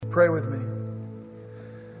Pray with me.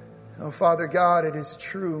 Oh, Father God, it is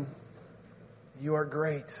true. You are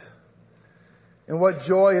great. And what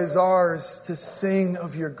joy is ours to sing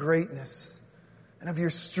of your greatness and of your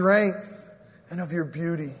strength and of your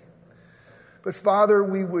beauty. But Father,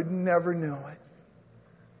 we would never know it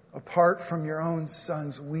apart from your own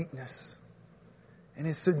Son's weakness and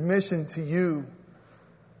his submission to you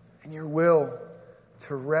and your will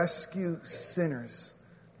to rescue sinners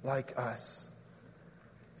like us,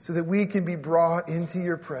 so that we can be brought into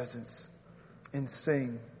your presence and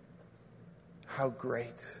sing, how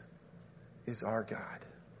great is our God.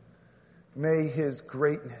 May his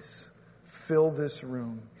greatness fill this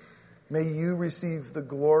room. May you receive the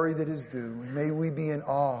glory that is due. And may we be in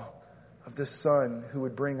awe of the Son who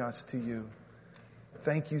would bring us to you.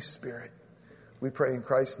 Thank you, Spirit. We pray in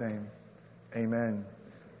Christ's name. Amen.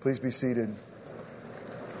 Please be seated.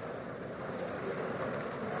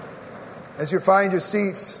 As you find your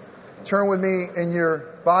seats, turn with me in your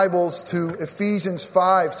Bibles to Ephesians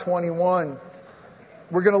 5:21.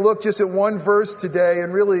 We're going to look just at one verse today,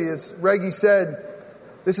 and really, as Reggie said,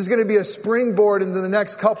 this is going to be a springboard into the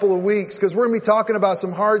next couple of weeks, because we're going to be talking about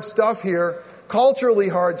some hard stuff here, culturally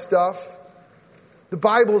hard stuff. The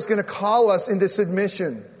Bible is going to call us into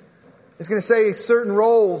submission. It's going to say certain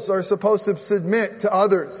roles are supposed to submit to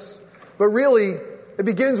others. But really, it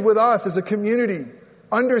begins with us as a community,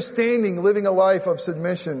 understanding, living a life of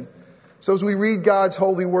submission. So as we read God's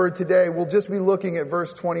holy word today, we'll just be looking at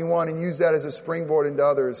verse 21 and use that as a springboard into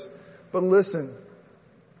others. But listen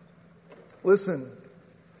to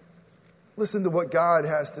what God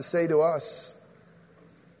has to say to us.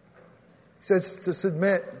 He says to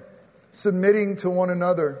submit, submitting to one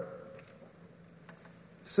another.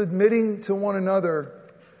 Submitting to one another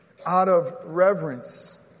out of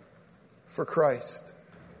reverence for Christ.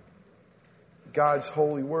 God's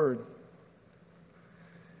holy word.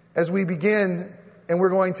 As we begin, and we're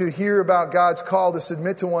going to hear about God's call to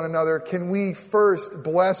submit to one another, can we first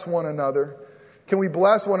bless one another? Can we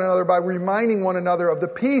bless one another by reminding one another of the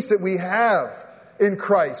peace that we have in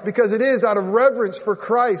Christ? Because it is out of reverence for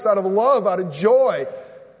Christ, out of love, out of joy,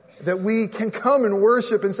 that we can come and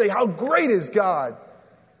worship and say, how great is God?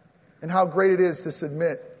 And how great it is to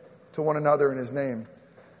submit to one another in his name.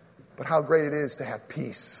 But how great it is to have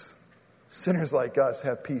peace. Sinners like us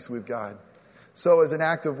have peace with God. So as an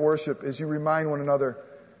act of worship, as you remind one another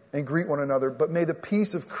and greet one another, but may the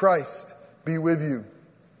peace of Christ be with you.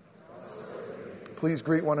 Please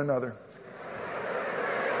greet one another.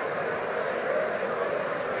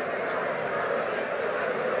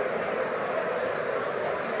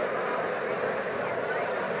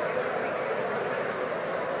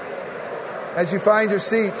 As you find your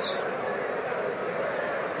seats,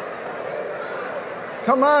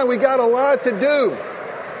 come on, we got a lot to do.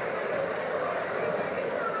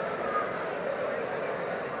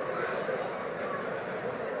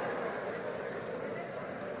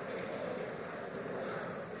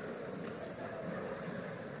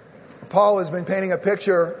 Paul has been painting a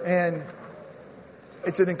picture, and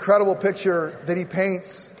it's an incredible picture that he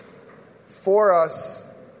paints for us,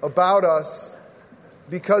 about us,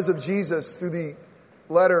 because of Jesus through the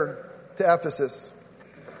letter to Ephesus.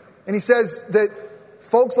 And he says that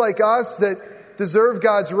folks like us that deserve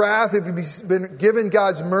God's wrath have been given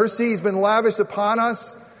God's mercy. He's been lavished upon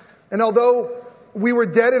us. And although we were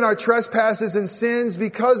dead in our trespasses and sins,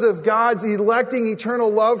 because of God's electing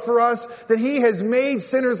eternal love for us, that he has made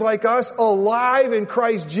sinners like us alive in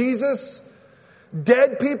Christ Jesus.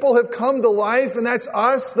 Dead people have come to life, and that's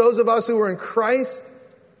us, those of us who are in Christ.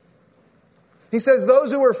 He says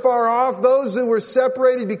those who are far off, those who were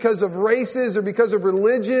separated because of races or because of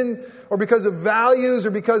religion or because of values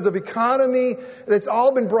or because of economy, it's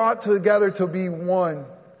all been brought together to be one.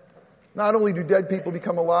 Not only do dead people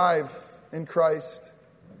become alive in Christ,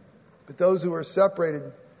 but those who are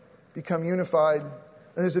separated become unified. And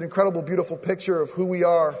there's an incredible, beautiful picture of who we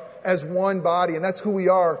are as one body, and that's who we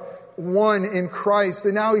are, one in Christ.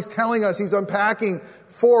 And now he's telling us, he's unpacking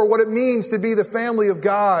for what it means to be the family of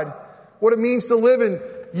God, what it means to live in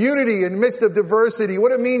unity in the midst of diversity,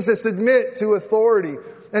 what it means to submit to authority.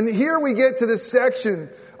 And here we get to this section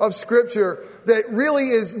of Scripture that really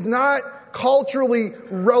is not culturally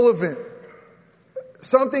relevant.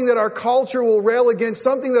 Something that our culture will rail against,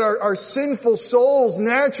 something that our sinful souls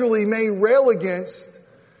naturally may rail against,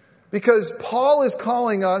 because Paul is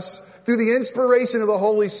calling us through the inspiration of the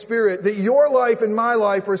Holy Spirit that your life and my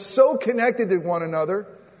life are so connected to one another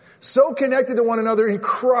in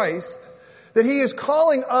Christ, that he is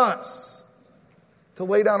calling us to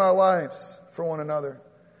lay down our lives for one another.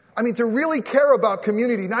 I mean, to really care about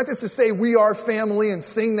community, not just to say we are family and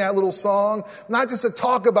sing that little song, not just to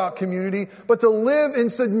talk about community, but to live in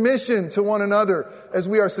submission to one another as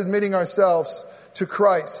we are submitting ourselves to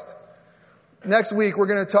Christ. Next week, we're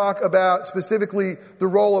going to talk about specifically the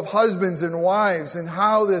role of husbands and wives and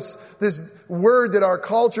how this word that our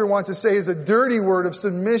culture wants to say is a dirty word of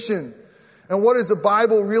submission. And what does the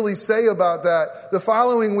Bible really say about that? The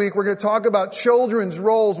following week, we're going to talk about children's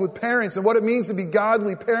roles with parents and what it means to be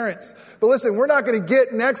godly parents. But listen, we're not going to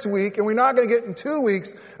get next week, and we're not going to get in 2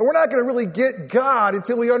 weeks, and we're not going to really get God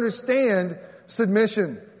until we understand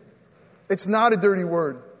submission. It's not a dirty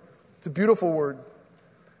word. It's a beautiful word.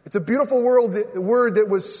 It's a beautiful word that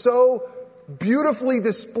was so beautifully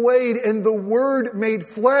displayed in the Word made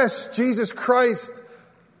flesh, Jesus Christ,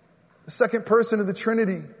 the second person of the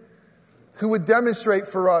Trinity, who would demonstrate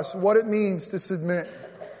for us what it means to submit,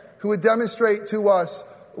 who would demonstrate to us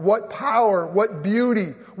what power, what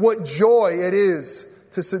beauty, what joy it is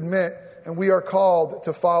to submit, and we are called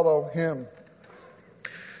to follow Him.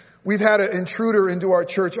 We've had an intruder into our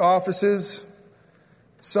church offices.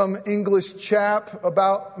 Some English chap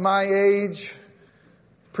about my age,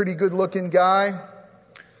 pretty good-looking guy.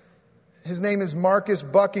 His name is Marcus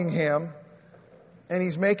Buckingham, and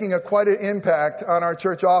he's making quite an impact on our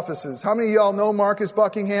church offices. How many of y'all know Marcus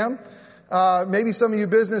Buckingham? Maybe some of you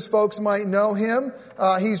business folks might know him.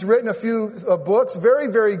 He's written a few books, very,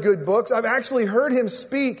 very good books. I've actually heard him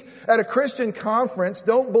speak at a Christian conference.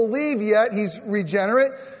 Don't believe yet he's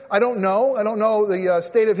regenerate. I don't know the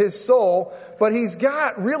state of his soul, but he's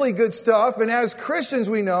got really good stuff. And as Christians,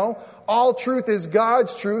 we know all truth is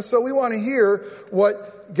God's truth. So we want to hear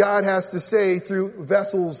what God has to say through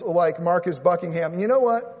vessels like Marcus Buckingham. And you know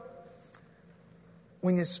what?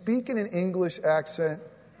 When you speak in an English accent,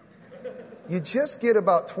 you just get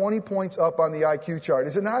about 20 points up on the IQ chart.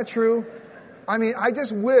 Is it not true? I mean, I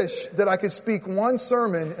just wish that I could speak one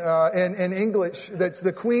sermon in English that's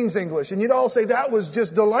the Queen's English. And you'd all say, that was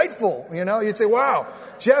just delightful. You know, you'd say, wow,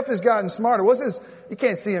 Jeff has gotten smarter. What's his? You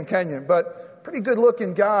can't see him, can you? But pretty good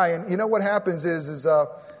looking guy. And you know what happens is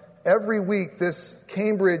every week this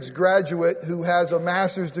Cambridge graduate who has a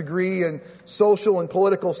master's degree in social and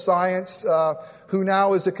political science, who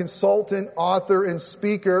now is a consultant, author, and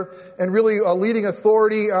speaker, and really a leading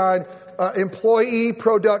authority on employee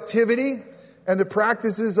productivity and the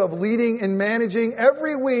practices of leading and managing.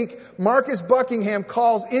 Every week, Marcus Buckingham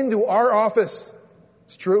calls into our office.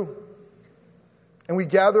 It's true. And we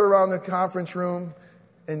gather around the conference room,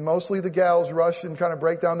 and mostly the gals rush and kind of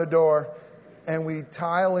break down the door, and we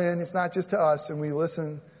tile in, it's not just to us, and we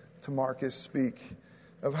listen to Marcus speak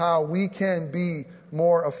of how we can be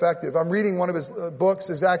more effective. I'm reading one of his books.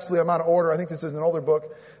 I'm out of order. I think this is an older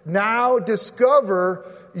book. Now Discover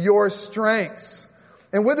Your Strengths.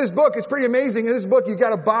 And with this book, it's pretty amazing. In this book, you got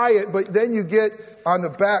to buy it, but then you get on the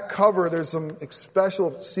back cover, there's some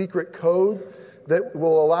special secret code that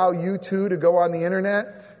will allow you to go on the internet,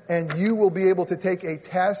 and you will be able to take a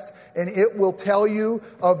test, and it will tell you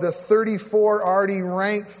of the 34 already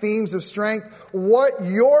ranked themes of strength, what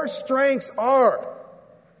your strengths are.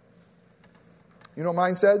 You know what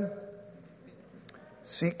mine said?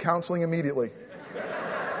 Seek counseling immediately.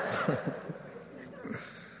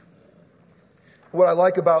 What I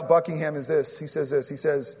like about Buckingham is this. He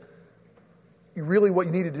says, really what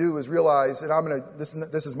you need to do is realize, and this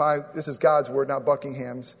is God's word, not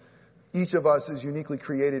Buckingham's. Each of us is uniquely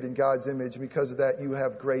created in God's image, and because of that, you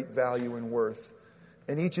have great value and worth.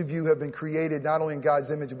 And each of you have been created not only in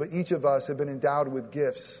God's image, but each of us have been endowed with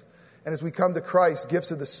gifts. And as we come to Christ,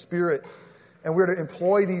 gifts of the Spirit, and we're to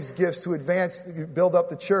employ these gifts to advance, build up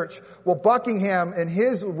the church. Well, Buckingham in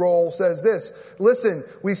his role says this. Listen,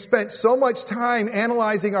 we spent so much time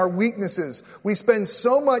analyzing our weaknesses. We spend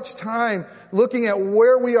so much time looking at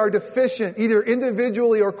where we are deficient, either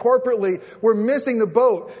individually or corporately. We're missing the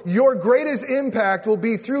boat. Your greatest impact will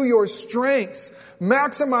be through your strengths.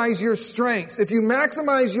 Maximize your strengths. If you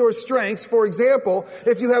maximize your strengths, for example,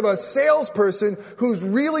 if you have a salesperson who's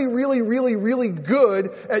really, really, really, really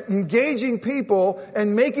good at engaging people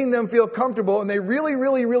and making them feel comfortable, and they really,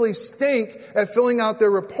 really, really stink at filling out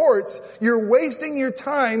their reports, you're wasting your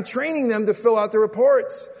time training them to fill out their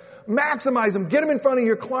reports. Maximize them. Get them in front of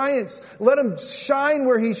your clients. Let him shine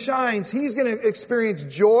where he shines. He's going to experience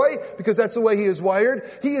joy because that's the way he is wired.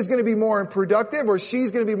 He is going to be more productive, or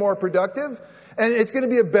she's going to be more productive. And it's going to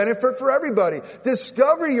be a benefit for everybody.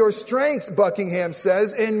 Discover your strengths, Buckingham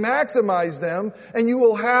says, and maximize them, and you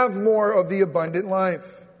will have more of the abundant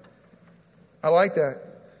life. I like that.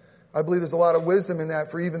 I believe there's a lot of wisdom in that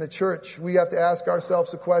for even the church. We have to ask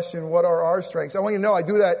ourselves the question, what are our strengths? I want you to know I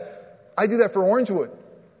do that for Orangewood.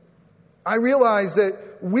 I realize that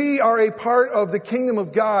we are a part of the kingdom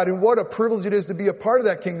of God, and what a privilege it is to be a part of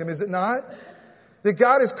that kingdom, is it not? That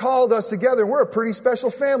God has called us together, and we're a pretty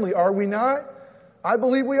special family, are we not? I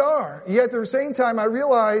believe we are. Yet at the same time, I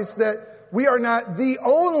realize that we are not the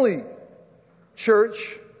only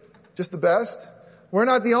church, just the best. We're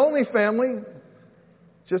not the only family,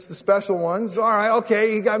 just the special ones. All right,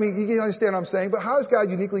 okay, you can understand what I'm saying. But how has God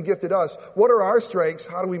uniquely gifted us? What are our strengths?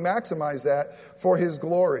 How do we maximize that for His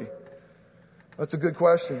glory? That's a good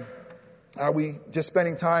question. Are we just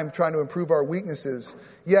spending time trying to improve our weaknesses?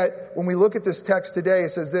 Yet, when we look at this text today,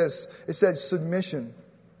 it says this. It says submission.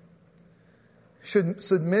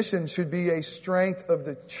 Submission should be a strength of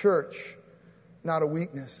the church, not a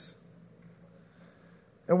weakness.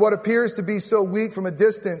 And what appears to be so weak from a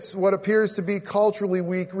distance, what appears to be culturally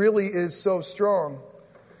weak, really is so strong.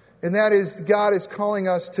 And that is, God is calling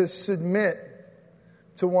us to submit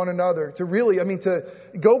to one another. To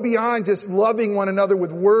go beyond just loving one another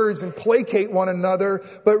with words and placate one another,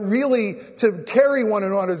 but really to carry one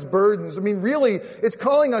another's burdens. Really, it's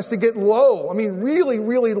calling us to get low. Really,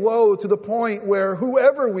 really low, to the point where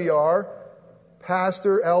whoever we are,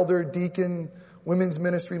 pastor, elder, deacon, women's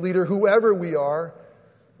ministry leader, whoever we are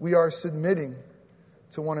submitting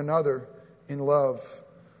to one another in love,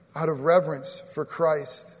 out of reverence for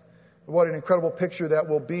Christ. What an incredible picture that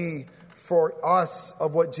will be for us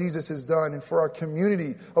of what Jesus has done, and for our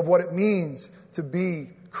community of what it means to be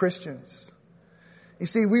Christians. You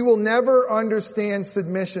see, we will never understand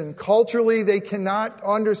submission. Culturally, they cannot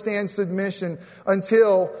understand submission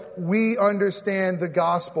until we understand the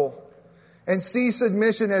gospel and see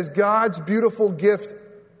submission as God's beautiful gift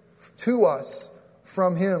to us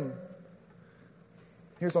from Him.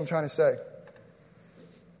 Here's what I'm trying to say.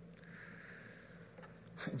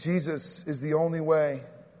 Jesus is the only way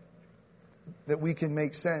that we can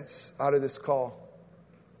make sense out of this call.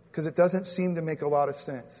 Because it doesn't seem to make a lot of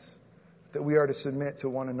sense that we are to submit to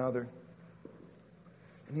one another.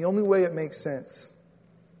 And the only way it makes sense,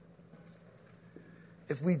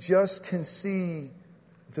 if we just can see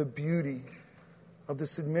the beauty of the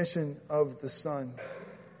submission of the Son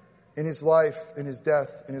in His life, in His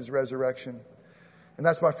death, in His resurrection. And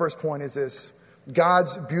that's my first point, is this: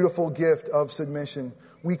 God's beautiful gift of submission.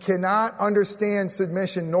 We cannot understand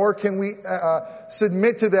submission, nor can we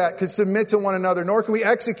submit to that, can submit to one another, nor can we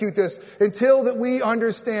execute this until that we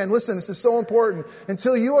understand. Listen, this is so important.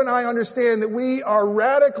 Until you and I understand that we are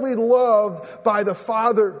radically loved by the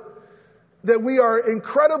Father, that we are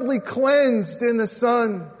incredibly cleansed in the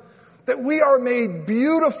Son, that we are made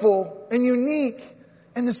beautiful and unique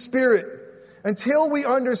in the Spirit. Until we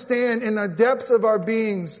understand in the depths of our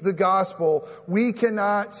beings the gospel, we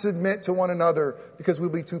cannot submit to one another, because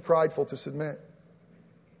we'll be too prideful to submit.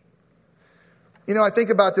 I think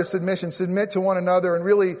about this submit to one another, and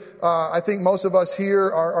really, I think most of us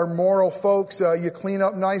here are moral folks. You clean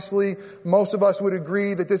up nicely. Most of us would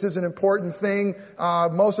agree that this is an important thing.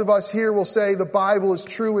 Most of us here will say the Bible is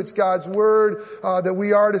true, it's God's word, that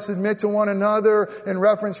we are to submit to one another in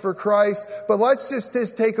reference for Christ. But let's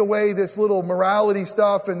just take away this little morality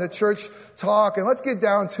stuff and the church talk, and let's get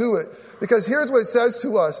down to it. Because here's what it says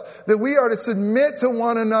to us, that we are to submit to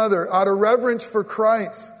one another out of reverence for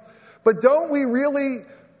Christ. But don't we really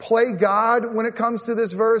play God when it comes to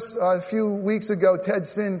this verse? A few weeks ago, Ted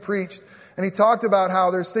Sin preached, and he talked about how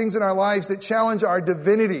there's things in our lives that challenge our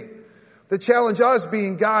divinity, that challenge us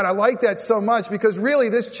being God. I like that so much, because really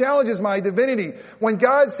this challenges my divinity. When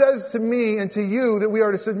God says to me and to you that we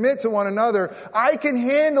are to submit to one another, I can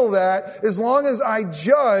handle that as long as I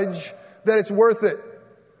judge that it's worth it.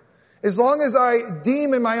 As long as I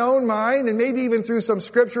deem in my own mind, and maybe even through some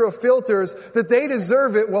scriptural filters, that they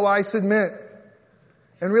deserve it, will I submit.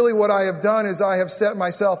 And really what I have done is I have set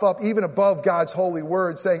myself up even above God's holy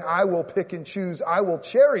word, saying I will pick and choose, I will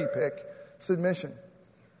cherry pick submission.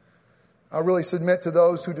 I'll really submit to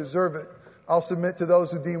those who deserve it. I'll submit to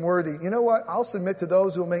those who deem worthy. You know what? I'll submit to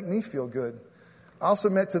those who will make me feel good. I'll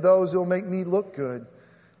submit to those who will make me look good.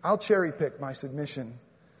 I'll cherry pick my submission.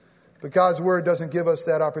 But God's word doesn't give us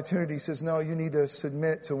that opportunity. He says, no, you need to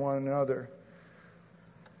submit to one another.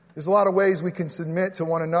 There's a lot of ways we can submit to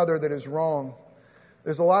one another that is wrong.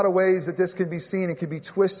 There's a lot of ways that this can be seen. It can be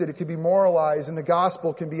twisted. It can be moralized. And the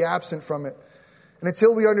gospel can be absent from it. And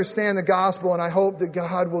until we understand the gospel, and I hope that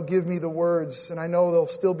God will give me the words, and I know they'll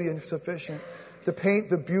still be insufficient, to paint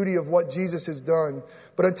the beauty of what Jesus has done.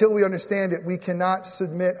 But until we understand it, we cannot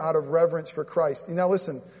submit out of reverence for Christ. Now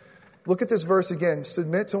listen. Look at this verse again.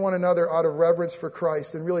 Submit to one another out of reverence for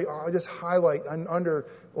Christ. And really, I'll just highlight and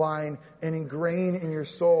underline and ingrain in your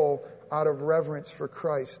soul out of reverence for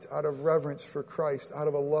Christ, out of reverence for Christ, out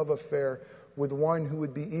of a love affair with one who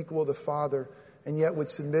would be equal to the Father and yet would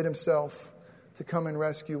submit himself to come and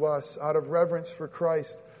rescue us out of reverence for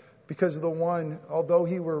Christ, because of the one, although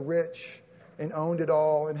he were rich and owned it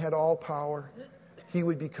all and had all power, he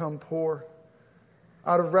would become poor.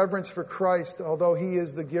 Out of reverence for Christ, although he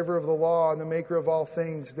is the giver of the law and the maker of all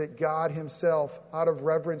things, that God himself, out of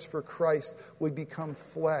reverence for Christ, would become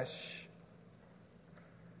flesh.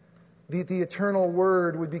 The eternal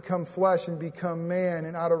Word would become flesh and become man.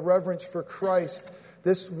 And out of reverence for Christ,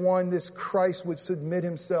 this Christ would submit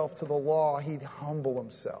himself to the law. He'd humble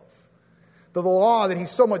himself. The law that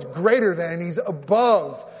he's so much greater than and he's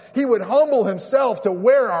above. He would humble himself to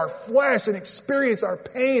wear our flesh and experience our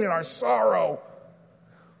pain and our sorrow.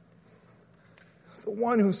 The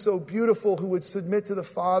one who's so beautiful, who would submit to the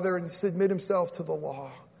Father and submit himself to the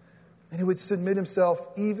law. And he would submit himself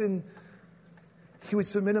even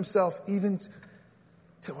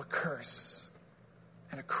to a curse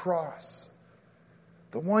and a cross.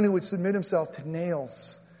 The one who would submit himself to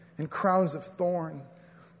nails and crowns of thorn.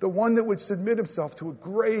 The one that would submit himself to a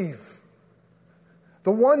grave.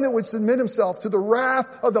 The one that would submit himself to the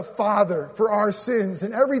wrath of the Father for our sins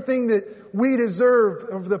and everything that we deserve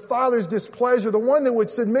of the Father's displeasure. The one that would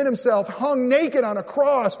submit himself hung naked on a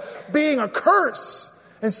cross, being a curse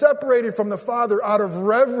and separated from the Father out of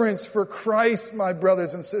reverence for Christ, my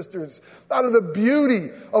brothers and sisters. Out of the beauty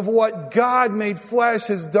of what God made flesh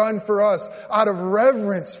has done for us. Out of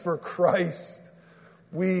reverence for Christ,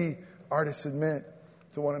 we are to submit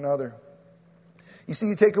to one another. You see,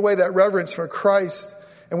 you take away that reverence for Christ,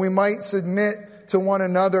 and we might submit to one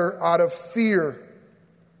another out of fear.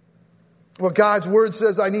 Well, God's word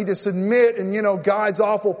says I need to submit, and God's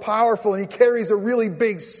awful powerful, and he carries a really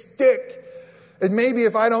big stick. And maybe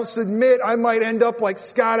if I don't submit, I might end up like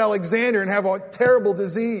Scott Alexander and have a terrible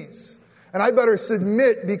disease. And I better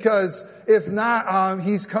submit, because if not,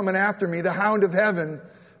 he's coming after me. The hound of heaven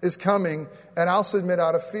is coming, and I'll submit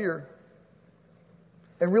out of fear.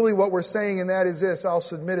 And really what we're saying in that is this: I'll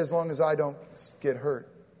submit as long as I don't get hurt.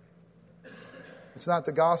 It's not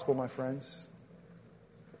the gospel, my friends.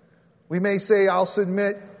 We may say, I'll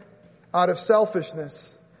submit out of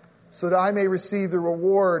selfishness so that I may receive the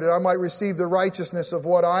reward and I might receive the righteousness of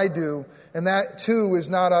what I do. And that too is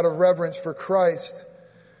not out of reverence for Christ.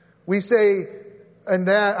 We say, and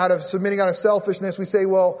that out of submitting out of selfishness, we say,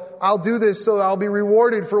 well, I'll do this so I'll be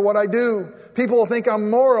rewarded for what I do. People will think I'm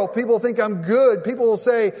moral. People will think I'm good. People will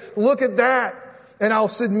say, look at that. And I'll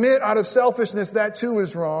submit out of selfishness. That too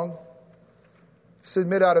is wrong.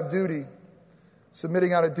 Submit out of duty.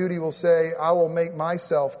 Submitting out of duty will say, I will make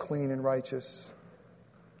myself clean and righteous.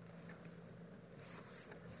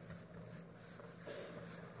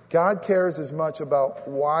 God cares as much about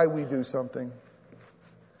why we do something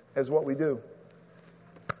as what we do.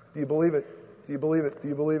 Do you believe it? Do you believe it? Do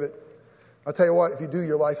you believe it? I'll tell you what, if you do,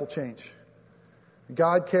 your life will change.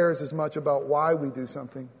 God cares as much about why we do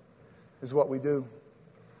something as what we do.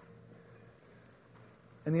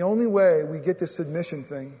 And the only way we get this submission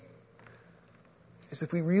thing is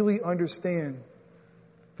if we really understand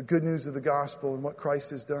the good news of the gospel and what Christ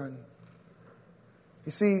has done.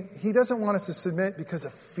 You see, he doesn't want us to submit because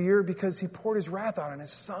of fear, because he poured his wrath out on his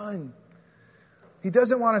Son. He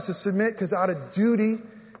doesn't want us to submit because out of duty.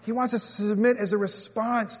 He wants us to submit as a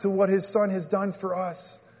response to what his Son has done for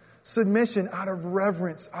us. Submission out of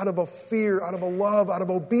reverence, out of a fear, out of a love, out of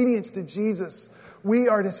obedience to Jesus. We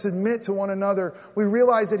are to submit to one another. We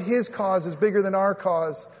realize that his cause is bigger than our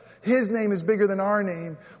cause. His name is bigger than our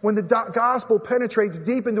name. When the gospel penetrates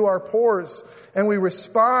deep into our pores and we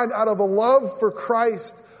respond out of a love for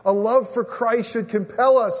Christ should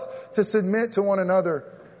compel us to submit to one another.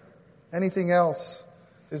 Anything else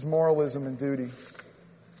is moralism and duty.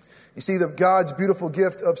 You see, God's beautiful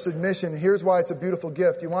gift of submission, here's why it's a beautiful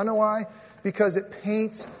gift. You want to know why? Because it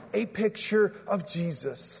paints a picture of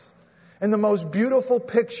Jesus. And the most beautiful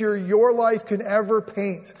picture your life can ever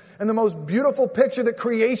paint, and the most beautiful picture that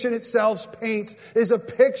creation itself paints, is a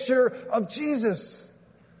picture of Jesus.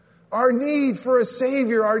 Our need for a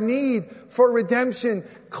Savior, our need for redemption,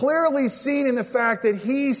 clearly seen in the fact that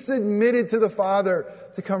he submitted to the Father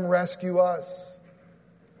to come rescue us.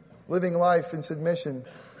 Living life in submission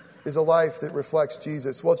is a life that reflects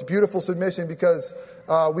Jesus. Well, it's beautiful submission because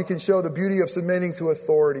we can show the beauty of submitting to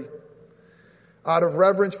authority. Out of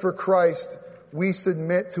reverence for Christ, we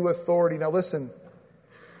submit to authority. Now listen,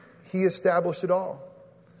 he established it all.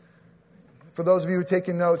 For those of you who are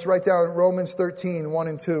taking notes, write down Romans 13, 1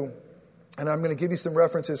 and 2. And I'm going to give you some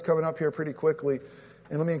references coming up here pretty quickly.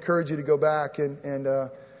 And let me encourage you to go back and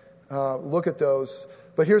look at those.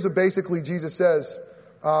 But here's what basically Jesus says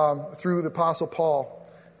through the Apostle Paul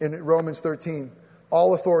in Romans 13.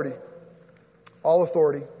 All authority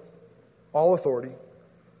All authority.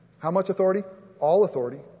 How much authority? All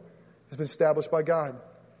authority has been established by God.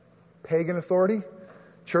 Pagan authority,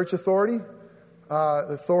 church authority, the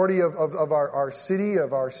authority of our city,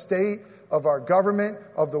 of our state, of our government,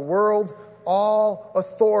 of the world. All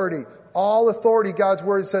authority, God's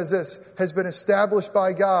word says this, has been established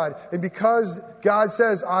by God. And because God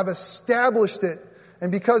says, I've established it,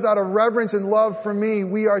 and because out of reverence and love for me,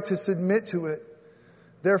 we are to submit to it.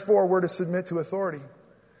 Therefore, we're to submit to authority.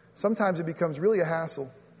 Sometimes it becomes really a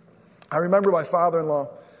hassle. I remember my father-in-law,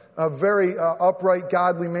 a very upright,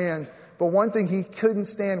 godly man, but one thing he couldn't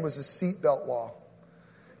stand was the seatbelt law.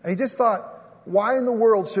 And he just thought, why in the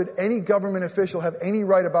world should any government official have any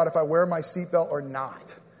right about if I wear my seatbelt or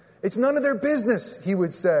not? It's none of their business, he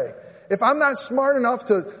would say. If I'm not smart enough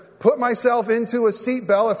to put myself into a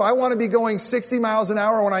seatbelt, if I want to be going 60 miles an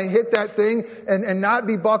hour when I hit that thing and not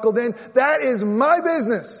be buckled in, that is my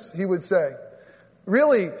business, he would say.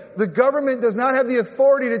 Really, the government does not have the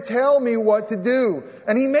authority to tell me what to do.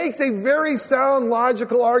 And he makes a very sound,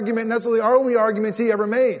 logical argument, and that's the only arguments he ever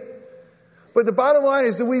made. But the bottom line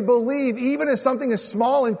is, do we believe, even as something as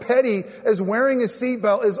small and petty as wearing a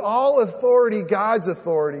seatbelt, is all authority God's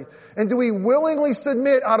authority? And do we willingly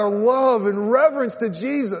submit out of love and reverence to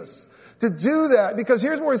Jesus to do that? Because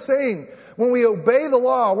here's what we're saying. When we obey the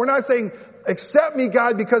law, we're not saying, accept me,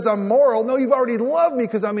 God, because I'm moral. No, you've already loved me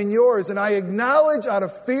because I'm in yours. And I acknowledge out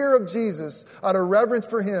of fear of Jesus, out of reverence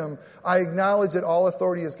for him, I acknowledge that all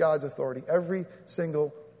authority is God's authority. Every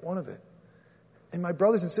single one of it. And my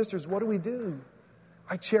brothers and sisters, what do?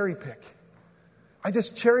 I cherry pick. I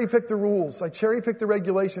just cherry pick the rules. I cherry pick the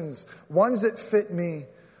regulations. Ones that fit me.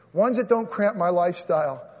 Ones that don't cramp my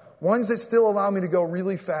lifestyle. Ones that still allow me to go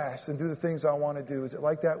really fast and do the things I want to do. Is it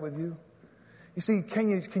like that with you? You see, can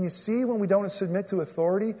you see when we don't submit to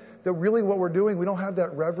authority that really what we're doing, we don't have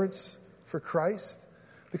that reverence for Christ?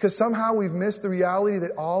 Because somehow we've missed the reality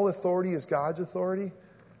that all authority is God's authority.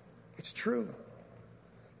 It's true.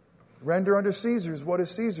 Render unto Caesar's what is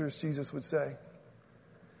Caesar's, Jesus would say.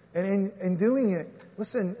 And in doing it,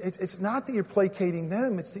 listen, it's not that you're placating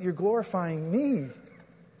them, it's that you're glorifying me.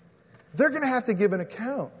 They're going to have to give an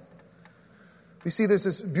account. You see, there's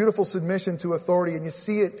this beautiful submission to authority, and you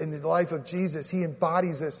see it in the life of Jesus. He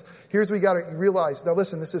embodies this. Here's what we got to realize. Now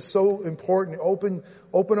listen, this is so important.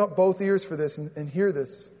 Open up both ears for this and hear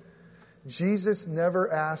this. Jesus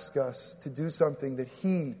never asked us to do something that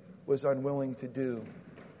he was unwilling to do.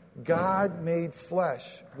 God made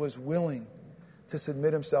flesh was willing to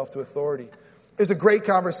submit himself to authority. There's a great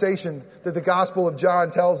conversation that the Gospel of John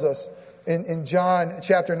tells us in John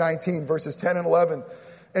chapter 19, verses 10 and 11.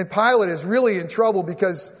 And Pilate is really in trouble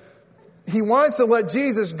because he wants to let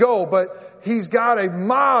Jesus go, but he's got a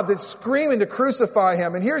mob that's screaming to crucify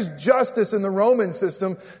him. And here's justice in the Roman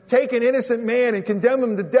system. Take an innocent man and condemn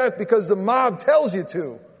him to death because the mob tells you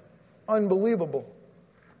to. Unbelievable.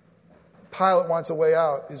 Pilate wants a way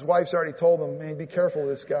out. His wife's already told him, man, be careful of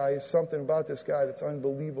this guy. There's something about this guy that's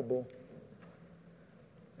unbelievable.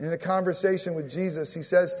 In a conversation with Jesus, he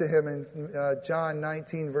says to him in John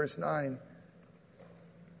 19, verse 9,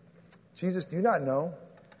 Jesus, do you not know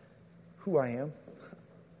who I am?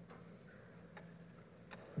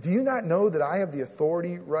 Do you not know that I have the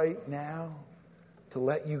authority right now to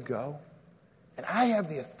let you go? And I have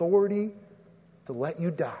the authority to let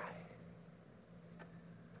you die.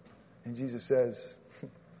 And Jesus says,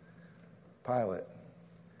 Pilate,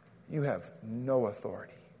 you have no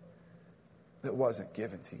authority that wasn't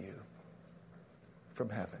given to you from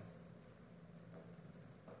heaven.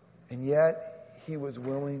 And yet, he was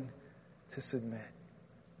willing to submit.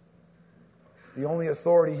 The only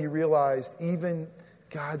authority he realized, even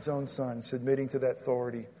God's own son submitting to that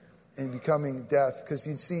authority and becoming death. Because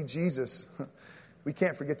you see, Jesus, we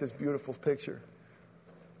can't forget this beautiful picture.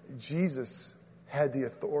 Jesus had the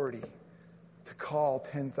authority to call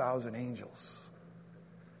 10,000 angels.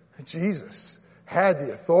 Jesus had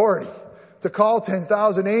the authority to call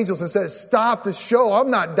 10,000 angels and say, stop the show, I'm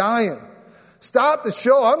not dying. Stop the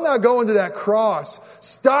show. I'm not going to that cross.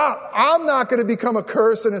 Stop. I'm not going to become a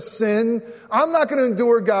curse and a sin. I'm not going to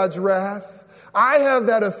endure God's wrath. I have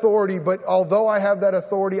that authority, but although I have that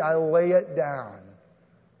authority, I lay it down.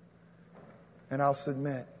 And I'll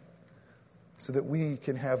submit so that we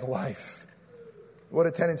can have life. What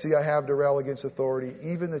a tendency I have to rail against authority,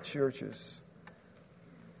 even the churches.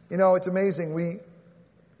 You know, it's amazing.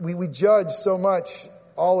 We judge so much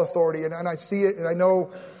all authority, and I see it, and I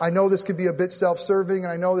know this could be a bit self-serving,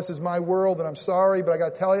 and I know this is my world, and I'm sorry, but I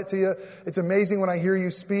got to tell it to you. It's amazing when I hear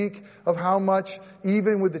you speak of how much,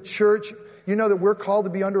 even with the church, You know that we're called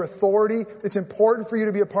to be under authority. It's important for you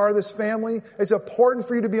to be a part of this family. It's important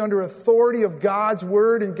for you to be under authority of God's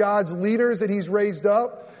word and God's leaders that he's raised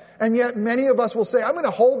up. And yet many of us will say, I'm going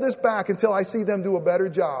to hold this back until I see them do a better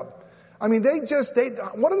job. I mean,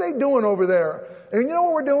 what are they doing over there? And you know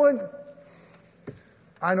what we're doing?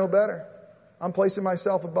 I know better. I'm placing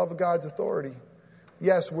myself above God's authority.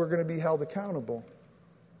 Yes, we're going to be held accountable.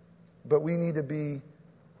 But we need to be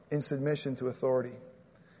in submission to authority.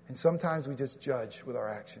 And sometimes we just judge with our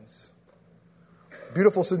actions.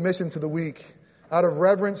 Beautiful submission to the weak. Out of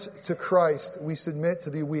reverence to Christ, we submit to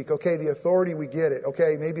the weak. Okay, the authority, we get it.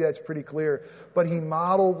 Okay, maybe that's pretty clear. But he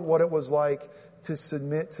modeled what it was like to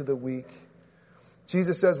submit to the weak.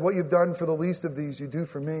 Jesus says, what you've done for the least of these, you do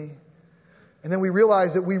for me. And then we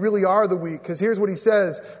realize that we really are the weak. Because here's what he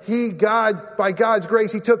says. By God's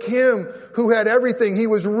grace, he took him who had everything. He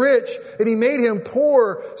was rich, and he made him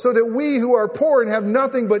poor so that we who are poor and have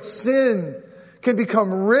nothing but sin can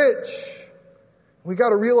become rich. We got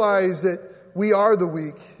to realize that we are the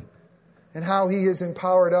weak and how he has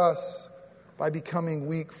empowered us by becoming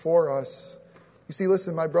weak for us. You see,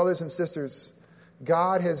 listen, my brothers and sisters,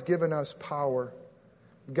 God has given us power.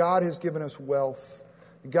 God has given us wealth.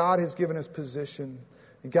 God has given us position.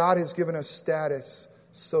 God has given us status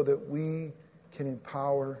so that we can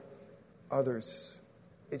empower others.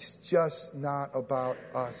 It's just not about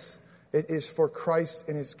us. It is for Christ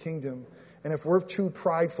and his kingdom. And if we're too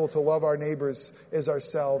prideful to love our neighbors as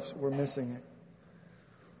ourselves, we're missing it.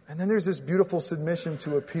 And then there's this beautiful submission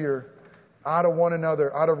to appear out of one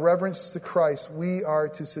another. Out of reverence to Christ, we are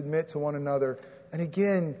to submit to one another. And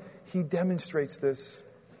again, he demonstrates this.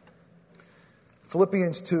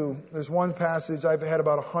 Philippians 2, there's one passage, I've had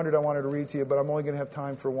about 100 I wanted to read to you, but I'm only going to have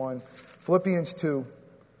time for one. Philippians 2,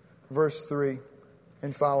 verse 3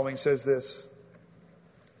 and following says this.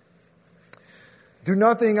 Do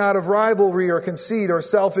nothing out of rivalry or conceit or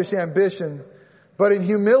selfish ambition, but in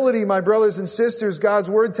humility, my brothers and sisters, God's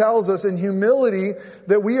word tells us in humility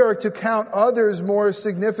that we are to count others more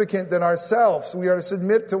significant than ourselves. We are to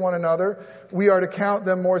submit to one another. We are to count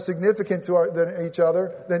them more significant than each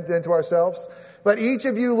other, than to ourselves. Let each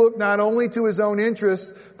of you look not only to his own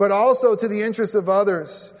interests, but also to the interests of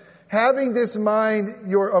others. Having this mind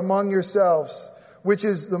among yourselves, which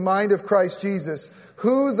is the mind of Christ Jesus,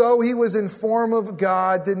 who, though he was in form of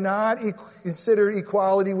God, did not consider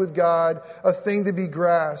equality with God a thing to be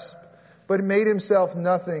grasped, but made himself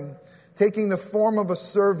nothing, taking the form of a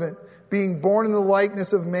servant, being born in the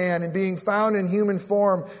likeness of man, and being found in human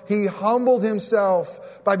form, he humbled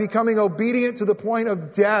himself by becoming obedient to the point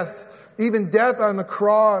of death, even death on the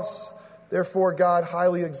cross. Therefore God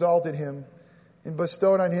highly exalted him and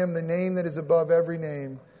bestowed on him the name that is above every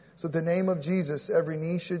name, so at the name of Jesus, every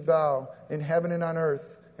knee should bow in heaven and on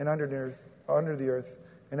earth and under the earth,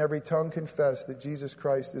 and every tongue confess that Jesus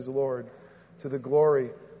Christ is Lord, to the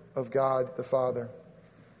glory of God the Father.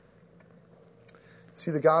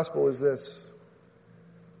 See, the gospel is this.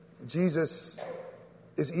 Jesus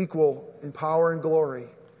is equal in power and glory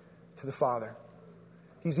to the Father.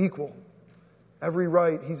 He's equal. Every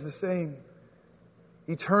right, he's the same.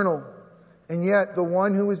 Eternal. And yet, the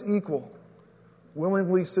one who is equal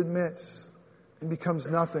willingly submits and becomes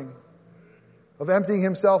nothing, of emptying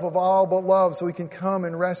himself of all but love so he can come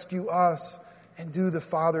and rescue us and do the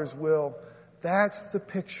Father's will. That's the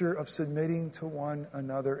picture of submitting to one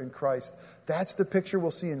another in Christ. That's the picture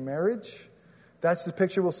we'll see in marriage. That's the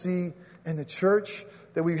picture we'll see in the church,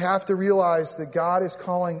 that we have to realize that God is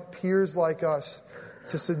calling peers like us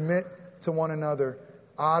to submit to one another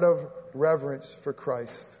out of reverence for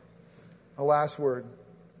Christ. A last word.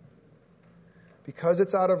 Because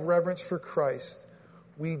it's out of reverence for Christ,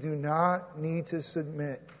 we do not need to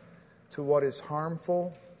submit to what is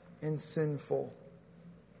harmful and sinful.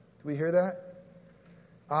 Do we hear that?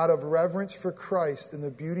 Out of reverence for Christ and the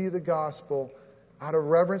beauty of the gospel, out of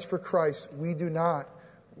reverence for Christ, we do not,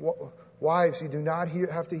 wives, you do not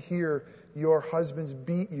have to hear your husbands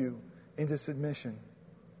beat you into submission.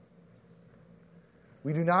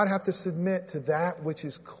 We do not have to submit to that which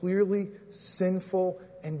is clearly sinful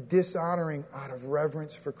and dishonoring out of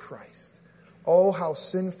reverence for Christ. Oh, how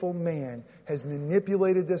sinful man has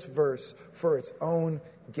manipulated this verse for its own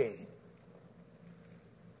gain.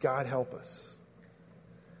 God help us.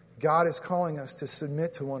 God is calling us to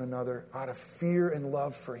submit to one another out of fear and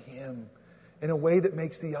love for him, in a way that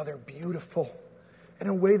makes the other beautiful, in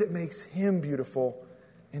a way that makes him beautiful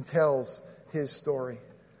and tells his story.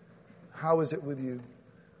 How is it with you?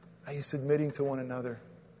 Are you submitting to one another?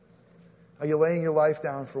 Are you laying your life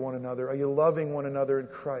down for one another? Are you loving one another in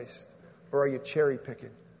Christ? Or are you cherry picking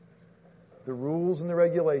the rules and the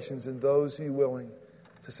regulations and those who you're willing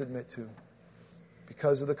to submit to?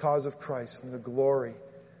 because of the cause of Christ and the glory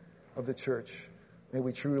of the church. May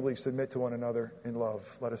we truly submit to one another in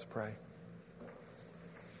love. Let us pray.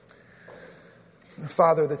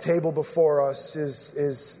 Father, the table before us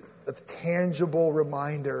is a tangible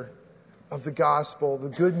reminder of the gospel, the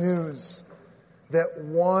good news that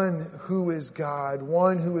one who is God,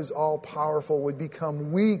 one who is all-powerful, would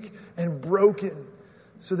become weak and broken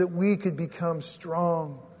so that we could become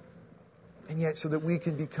strong, and yet so that we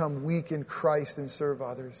can become weak in Christ and serve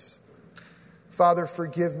others. Father,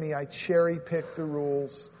 forgive me, I cherry-pick the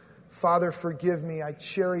rules. Father, forgive me, I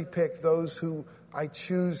cherry-pick those who I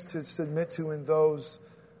choose to submit to and those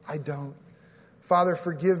I don't. Father,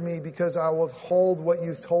 forgive me because I will hold what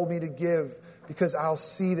you've told me to give because I'll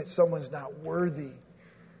see that someone's not worthy.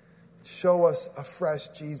 Show us afresh,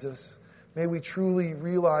 Jesus. May we truly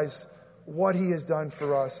realize what he has done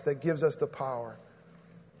for us that gives us the power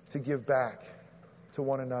to give back to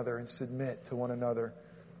one another and submit to one another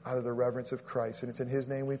out of the reverence of Christ. And it's in his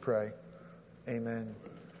name we pray. Amen.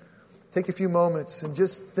 Take a few moments and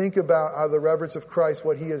just think about, out of the reverence of Christ,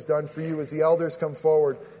 what he has done for you as the elders come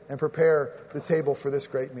forward and prepare the table for this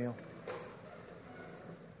great meal.